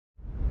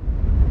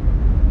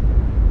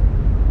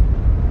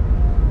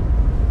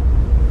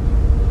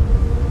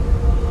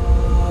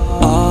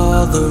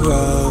the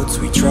roads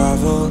we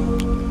travel,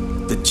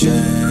 the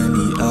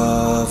journey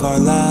of our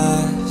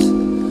lives.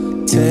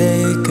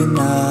 Take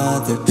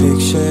another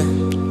picture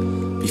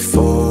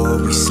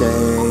before we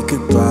say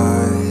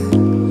goodbye.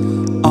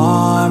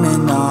 Arm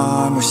in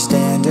arm we're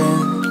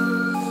standing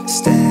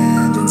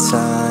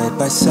side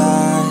by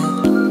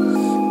side.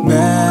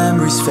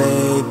 Memories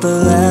fade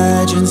but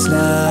legends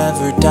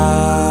never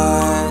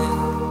die.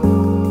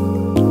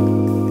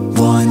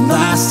 One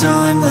last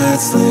time,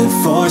 let's live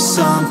for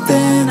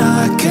something.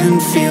 I can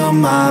feel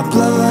my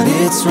blood,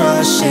 it's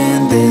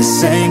rushing.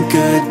 This ain't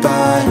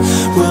goodbye,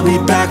 we'll be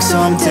back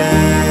someday.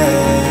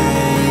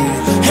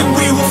 And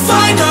we will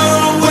find our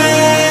own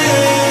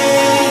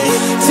way,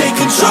 take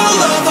control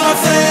of our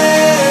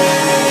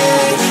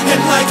fate.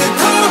 And like a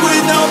car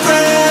with no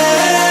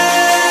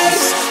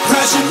brakes,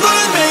 crash and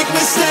learn, make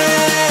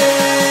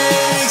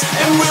mistakes.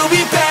 And we'll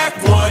be back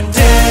one day.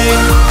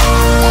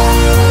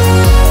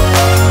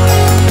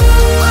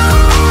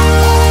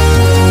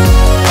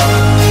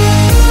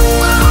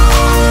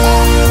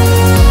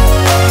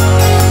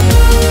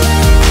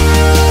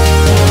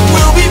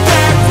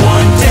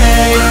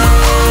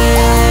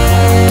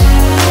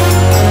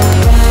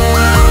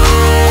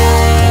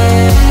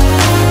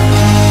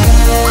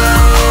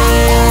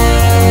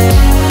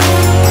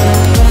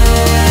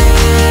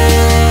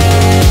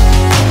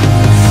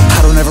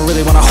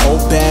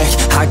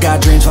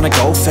 Wanna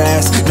go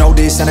fast, know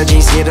this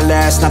energy's here to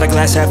last. Not a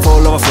glass half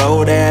full,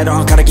 overflow that.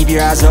 Gotta keep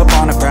your eyes up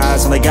on the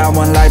prize. Only got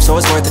one life, so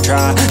it's worth a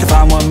try. To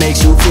find what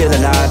makes you feel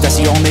alive, that's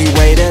the only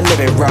way to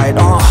live it right.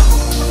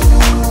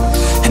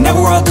 And now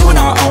we're all doing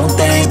our own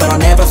thing, but I'll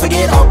never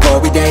forget our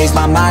glory days.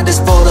 My mind is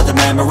full of the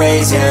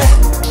memories, yeah.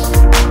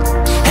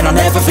 And I'll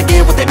never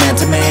forget what they meant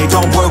to me.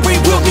 Don't worry,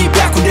 we'll be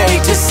back one day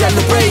to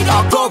celebrate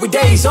our glory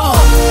days,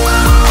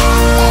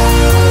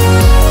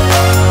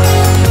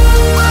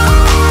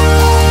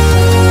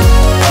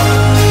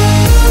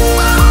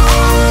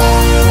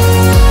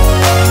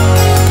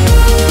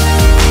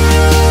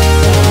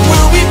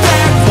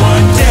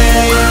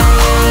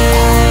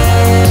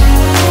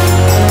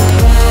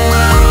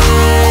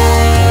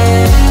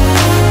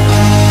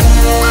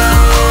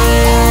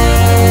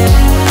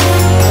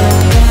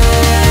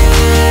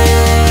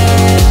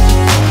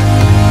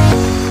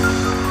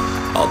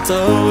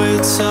 Although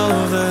it's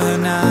over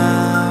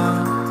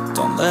now,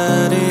 don't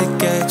let it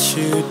get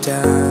you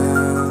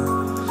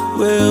down.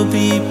 We'll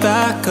be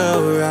back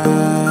around.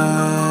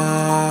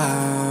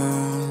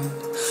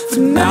 For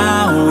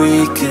now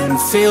we can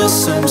feel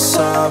some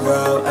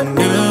sorrow. A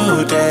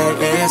new day,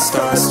 it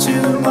starts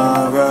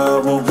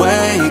tomorrow. We'll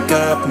wake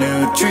up,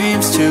 new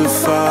dreams to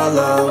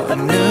follow. A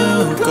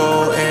new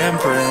goal and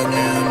brand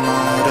new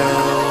motto.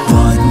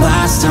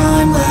 Last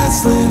time,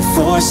 let's live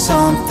for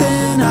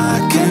something. I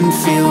can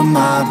feel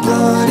my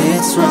blood,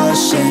 it's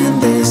rushing.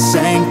 This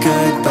ain't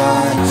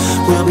goodbye,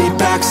 we'll be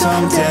back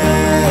someday.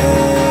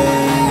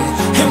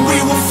 And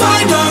we will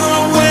find our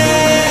own way.